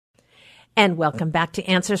And welcome back to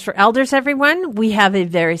Answers for Elders, everyone. We have a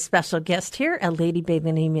very special guest here, a lady by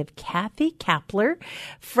the name of Kathy Kapler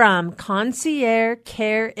from Concierge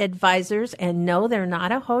Care Advisors. And no, they're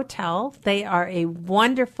not a hotel. They are a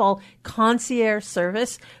wonderful concierge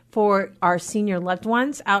service for our senior loved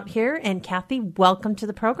ones out here. And Kathy, welcome to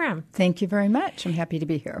the program. Thank you very much. I'm happy to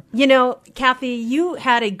be here. You know, Kathy, you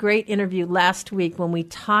had a great interview last week when we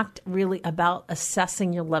talked really about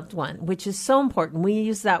assessing your loved one, which is so important. We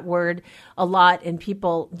use that word a lot, and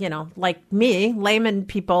people, you know, like me, layman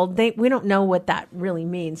people, we don't know what that really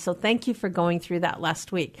means. So thank you for going through that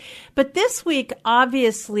last week. But this week,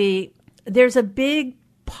 obviously, there's a big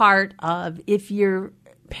part of if your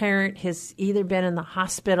parent has either been in the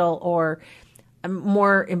hospital or,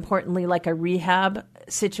 more importantly, like a rehab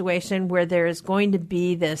situation where there is going to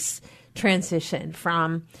be this transition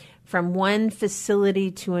from one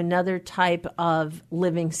facility to another type of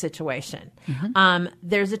living situation. Mm-hmm.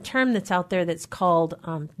 There's a term that's out there that's called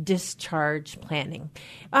discharge planning.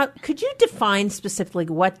 Could you define specifically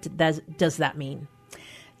what does that mean?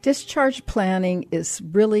 Discharge planning is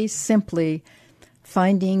really simply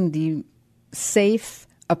finding the safe,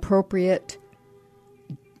 appropriate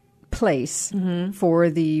place mm-hmm. for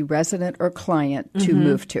the resident or client to mm-hmm.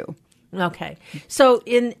 move to. Okay. So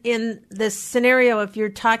in this scenario, if you're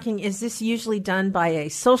talking, is this usually done by a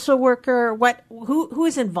social worker? Who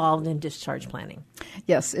is involved in discharge planning?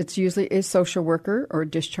 Yes, it's usually a social worker or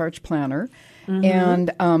discharge planner.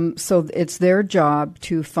 Mm-hmm. And so it's their job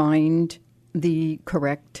to find the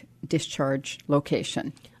correct discharge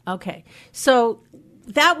location. Okay. So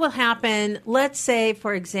that will happen. Let's say,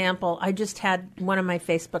 for example, I just had one of my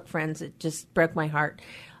Facebook friends. It just broke my heart.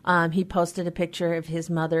 He posted a picture of his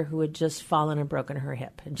mother who had just fallen and broken her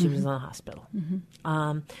hip, and she mm-hmm. was in the hospital.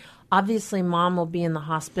 Mm-hmm. Obviously, mom will be in the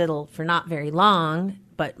hospital for not very long,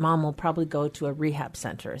 but mom will probably go to a rehab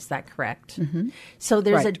center. Is that correct? Mm-hmm. So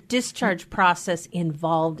there's a discharge process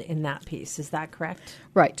involved in that piece. Is that correct?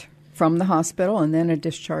 Right. From the hospital and then a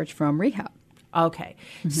discharge from rehab. Okay.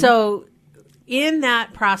 Mm-hmm. So in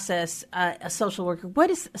that process, a social worker, what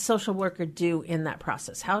does a social worker do in that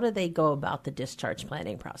process? How do they go about the discharge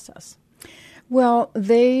planning process? Well,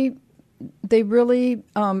 they really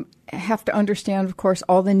have to understand, of course,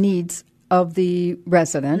 all the needs of the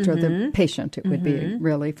resident mm-hmm. or the patient, it would mm-hmm. be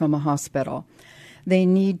really, from a hospital. They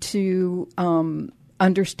need to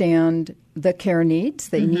understand the care needs.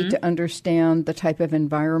 They mm-hmm. need to understand the type of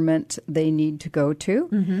environment they need to go to.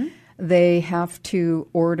 Mm-hmm. They have to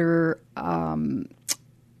order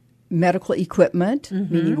medical equipment,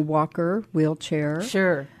 mm-hmm. meaning a walker, wheelchair,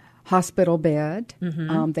 sure, hospital bed.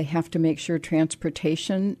 Mm-hmm. They have to make sure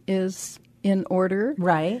transportation is in order.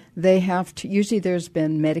 Right. They have to, usually there's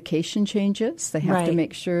been medication changes. They have right. to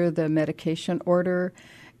make sure the medication order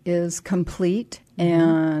is complete mm-hmm.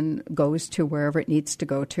 and goes to wherever it needs to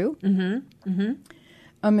go to. Mm-hmm. Mm-hmm.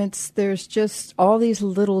 There's just all these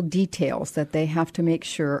little details that they have to make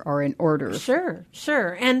sure are in order. Sure.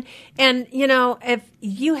 And you know, if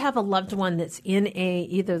you have a loved one that's in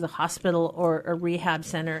either the hospital or a rehab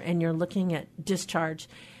center and you're looking at discharge,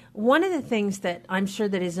 one of the things that I'm sure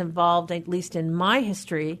that is involved, at least in my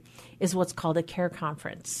history, is what's called a care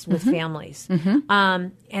conference with mm-hmm. families. Mm-hmm.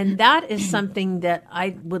 And that is something that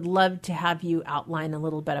I would love to have you outline a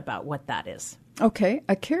little bit about what that is. Okay.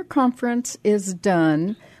 A care conference is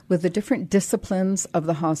done with the different disciplines of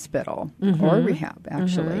the hospital mm-hmm. or rehab,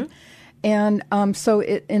 actually. Mm-hmm. And so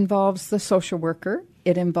it involves the social worker.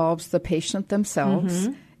 It involves the patient themselves.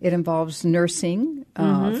 Mm-hmm. It involves nursing,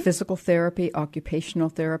 mm-hmm. Physical therapy, occupational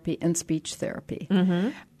therapy, and speech therapy,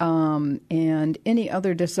 mm-hmm. And any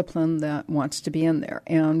other discipline that wants to be in there.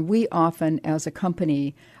 And we often, as a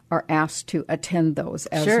company, are asked to attend those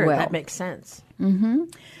as well. Sure, that makes sense. Mm-hmm.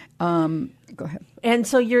 Go ahead. And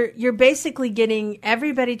so you're basically getting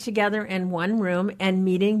everybody together in one room and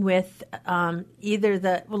meeting with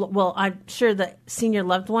either I'm sure the senior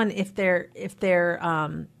loved one if they're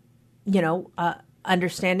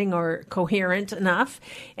understanding or coherent enough,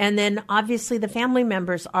 and then obviously the family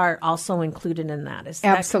members are also included in that. Is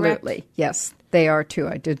that absolutely correct? Yes, they are too.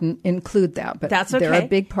 I didn't include that, but that's okay. They're a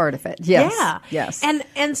big part of it. Yes. Yeah. Yes.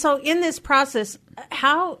 And so in this process,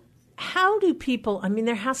 how do people,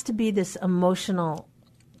 there has to be this emotional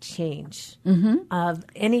change mm-hmm. of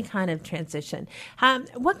any kind of transition.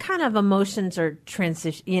 What kind of emotions are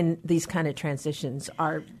in these kind of transitions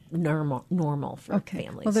are normal for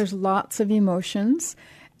families? Well, there's lots of emotions,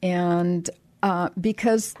 and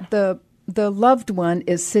because the loved one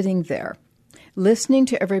is sitting there listening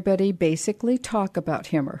to everybody basically talk about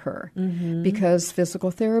him or her, because physical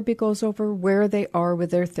therapy goes over where they are with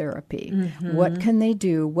their therapy. What can they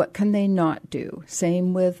do? What can they not do?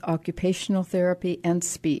 Same with occupational therapy and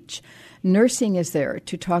speech. Nursing is there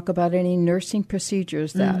to talk about any nursing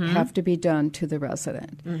procedures that have to be done to the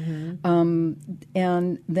resident.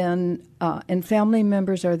 And family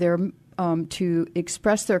members are there to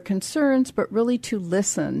express their concerns, but really to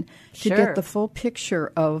listen, to get the full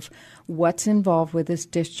picture of what's involved with this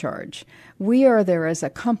discharge. We are there as a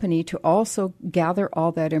company to also gather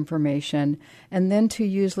all that information and then to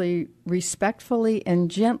usually respectfully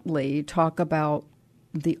and gently talk about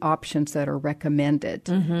the options that are recommended,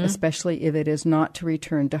 especially if it is not to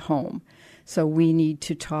return to home. So we need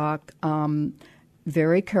to talk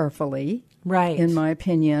very carefully, in my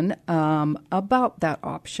opinion, about that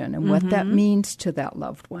option and what that means to that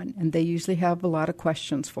loved one. And they usually have a lot of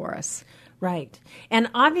questions for us. Right. And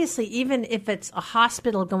obviously, even if it's a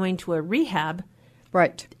hospital going to a rehab,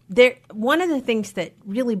 one of the things that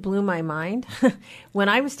really blew my mind, when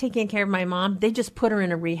I was taking care of my mom, they just put her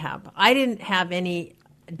in a rehab. I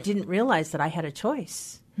didn't realize that I had a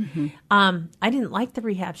choice. I didn't like the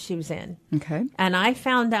rehab she was in. Okay. And I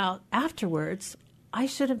found out afterwards I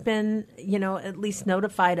should have been, at least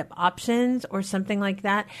notified of options or something like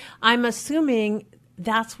that. I'm assuming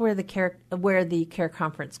that's where the care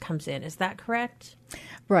conference comes in. Is that correct?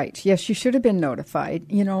 Right. Yes, you should have been notified.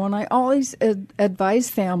 And I always advise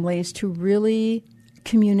families to really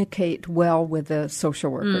communicate well with the social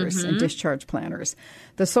workers and discharge planners.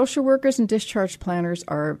 The social workers and discharge planners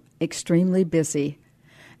are extremely busy,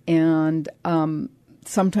 and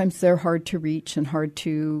sometimes they're hard to reach and hard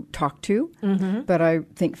to talk to. But I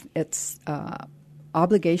think it's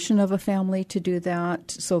obligation of a family to do that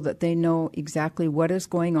so that they know exactly what is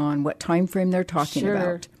going on, what time frame they're talking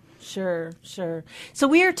about. Sure. So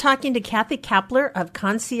we are talking to Kathy Kapler of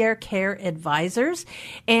Concierge Care Advisors.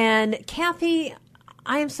 And Kathy,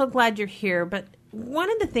 I am so glad you're here, but one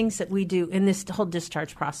of the things that we do in this whole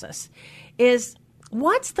discharge process is,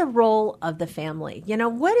 what's the role of the family?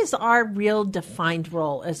 What is our real defined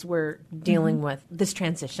role as we're dealing with this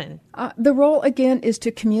transition? The role, again, is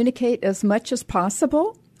to communicate as much as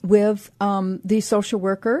possible with the social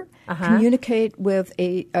worker, communicate with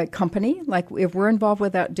a company. Like if we're involved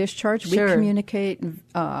with that discharge, we communicate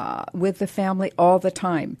with the family all the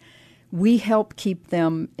time. We help keep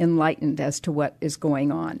them enlightened as to what is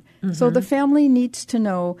going on. So the family needs to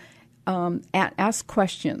know, ask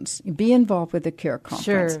questions, be involved with the care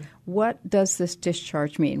conference. What does this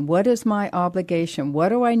discharge mean? What is my obligation? What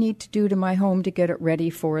do I need to do to my home to get it ready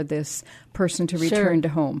for this person to return to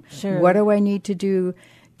home? What do I need to do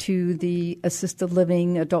to the assisted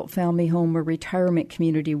living, adult family home, or retirement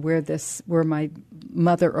community where my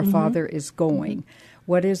mother or father is going?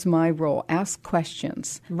 What is my role? Ask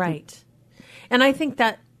questions. Right. And I think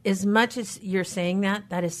that as much as you're saying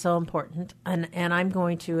that is so important. And I'm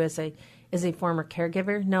going to, as a former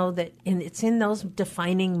caregiver, know that it's in those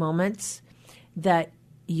defining moments that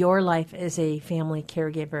your life as a family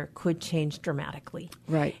caregiver could change dramatically.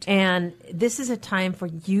 Right. And this is a time for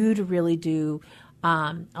you to really do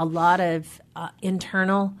a lot of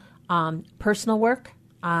internal personal work.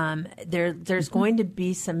 There's going to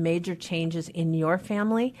be some major changes in your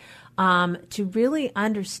family to really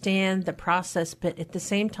understand the process, but at the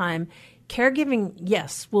same time, caregiving,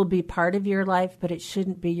 yes, will be part of your life, but it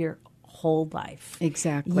shouldn't be your whole life.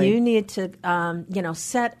 Exactly. You need to,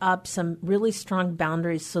 set up some really strong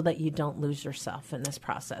boundaries so that you don't lose yourself in this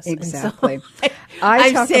process. Exactly. So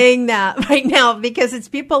I'm saying that right now because it's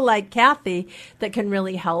people like Kathy that can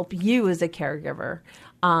really help you as a caregiver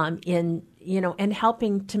and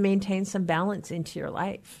helping to maintain some balance into your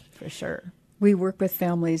life, for sure. We work with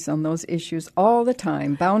families on those issues all the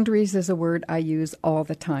time. Boundaries is a word I use all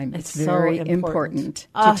the time. It's very important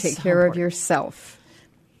to take care of yourself,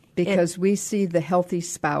 because we see the healthy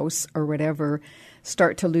spouse or whatever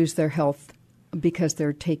start to lose their health because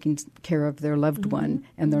they're taking care of their loved one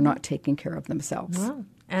and they're not taking care of themselves. Wow.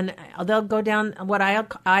 And they'll go down what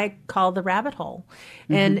I call the rabbit hole.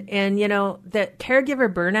 And that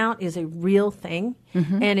caregiver burnout is a real thing.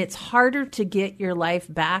 And it's harder to get your life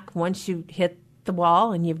back once you hit the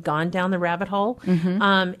wall and you've gone down the rabbit hole.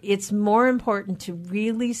 It's more important to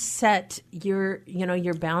really set your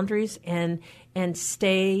boundaries and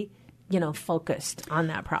stay, focused on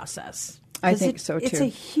that process. I think so, too. It's a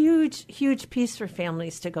huge, huge piece for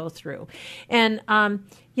families to go through. And,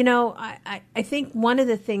 I think one of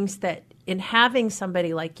the things that in having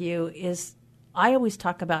somebody like you is I always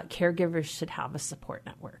talk about caregivers should have a support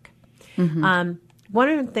network. one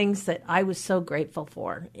of the things that I was so grateful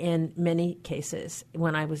for in many cases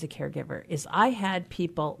when I was a caregiver is I had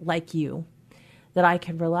people like you that I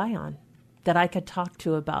could rely on, that I could talk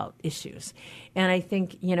to about issues. And I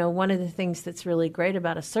think, one of the things that's really great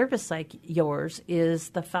about a service like yours is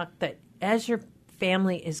the fact that as your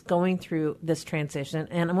family is going through this transition,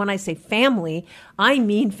 and when I say family, I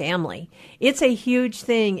mean family. It's a huge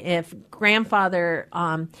thing if grandfather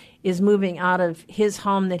is moving out of his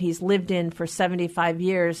home that he's lived in for 75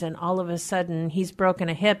 years, and all of a sudden he's broken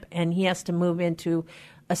a hip and he has to move into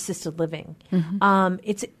assisted living. Mm-hmm.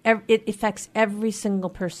 It affects every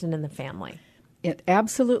single person in the family. It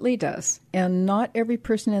absolutely does. And not every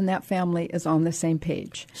person in that family is on the same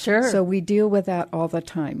page. Sure. So we deal with that all the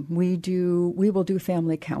time. We will do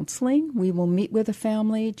family counseling. We will meet with a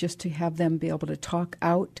family just to have them be able to talk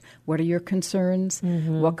out. What are your concerns?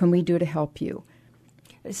 Mm-hmm. What can we do to help you?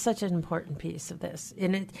 It's such an important piece of this.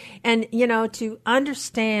 And to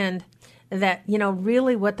understand that,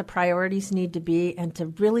 really what the priorities need to be and to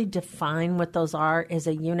really define what those are as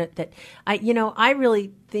a unit that I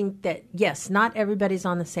really think that, yes, not everybody's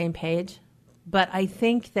on the same page, but I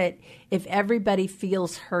think that if everybody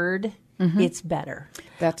feels heard, mm-hmm. it's better.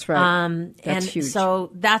 That's right. That's huge.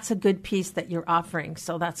 So that's a good piece that you're offering.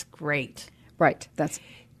 So that's great. Right. That's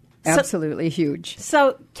absolutely huge.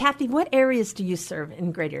 So, Kathy, what areas do you serve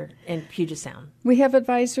in Puget Sound? We have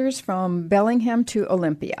advisors from Bellingham to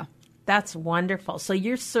Olympia. That's wonderful. So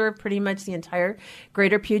you serve pretty much the entire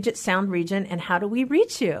greater Puget Sound region. And how do we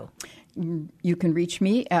reach you? You can reach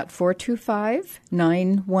me at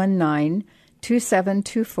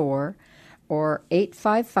 425-919-2724 or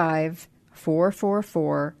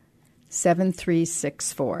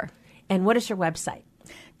 855-444-7364. And what is your website?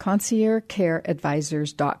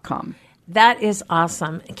 ConciergeCareAdvisors.com. That is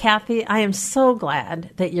awesome. Kathy, I am so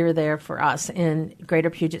glad that you're there for us in Greater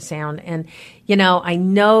Puget Sound. And, I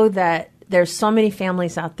know that there's so many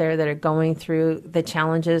families out there that are going through the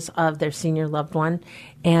challenges of their senior loved one.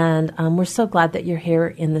 And we're so glad that you're here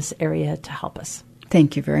in this area to help us.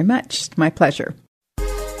 Thank you very much. It's my pleasure.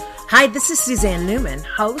 Hi, this is Suzanne Newman,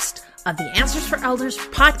 host of the Answers for Elders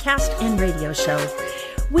podcast and radio show.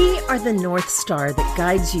 We are the North Star that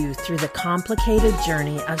guides you through the complicated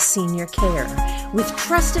journey of senior care with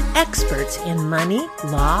trusted experts in money,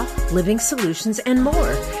 law, living solutions, and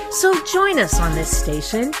more. So join us on this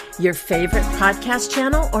station, your favorite podcast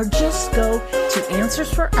channel, or just go to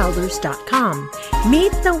AnswersForElders.com.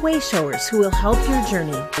 Meet the Wayshowers who will help your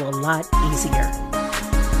journey go a lot easier.